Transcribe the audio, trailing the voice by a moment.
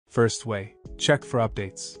First way, check for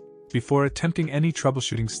updates. Before attempting any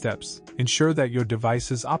troubleshooting steps, ensure that your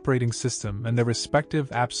device's operating system and their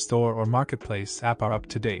respective App Store or Marketplace app are up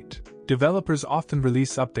to date. Developers often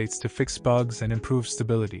release updates to fix bugs and improve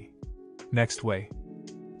stability. Next way,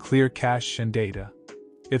 clear cache and data.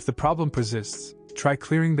 If the problem persists, try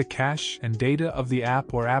clearing the cache and data of the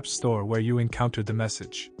app or App Store where you encountered the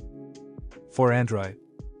message. For Android,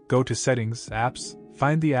 go to Settings, Apps,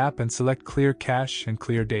 find the app and select Clear Cache and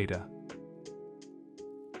Clear Data.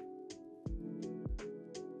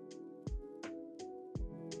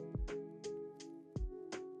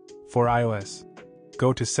 For iOS,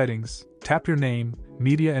 go to Settings, tap your name,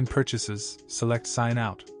 Media and Purchases, select Sign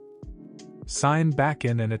Out. Sign back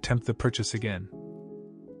in and attempt the purchase again.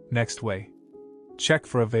 Next way, check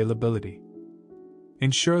for availability.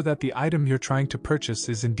 Ensure that the item you're trying to purchase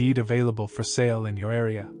is indeed available for sale in your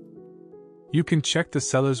area. You can check the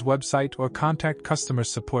seller's website or contact customer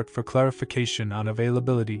support for clarification on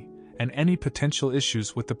availability and any potential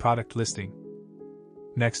issues with the product listing.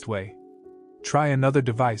 Next way, try another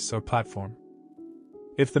device or platform.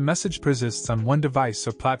 If the message persists on one device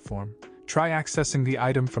or platform, try accessing the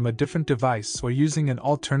item from a different device or using an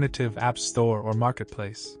alternative App Store or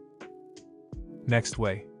Marketplace. Next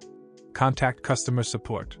way, contact customer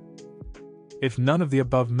support. If none of the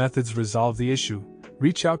above methods resolve the issue,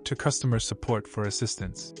 reach out to customer support for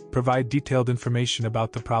assistance. Provide detailed information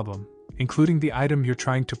about the problem, including the item you're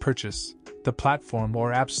trying to purchase, the platform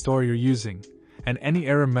or App Store you're using, and any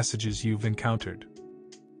error messages you've encountered.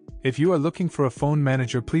 If you are looking for a phone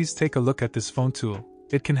manager, please take a look at this phone tool.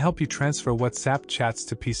 It can help you transfer WhatsApp chats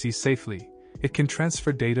to PC safely. It can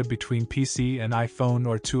transfer data between PC and iPhone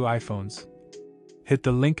or two iPhones. Hit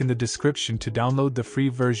the link in the description to download the free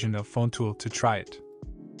version of Phone Tool to try it.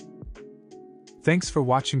 Thanks for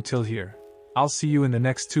watching till here. I'll see you in the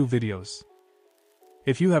next 2 videos.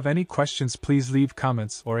 If you have any questions, please leave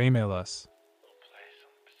comments or email us.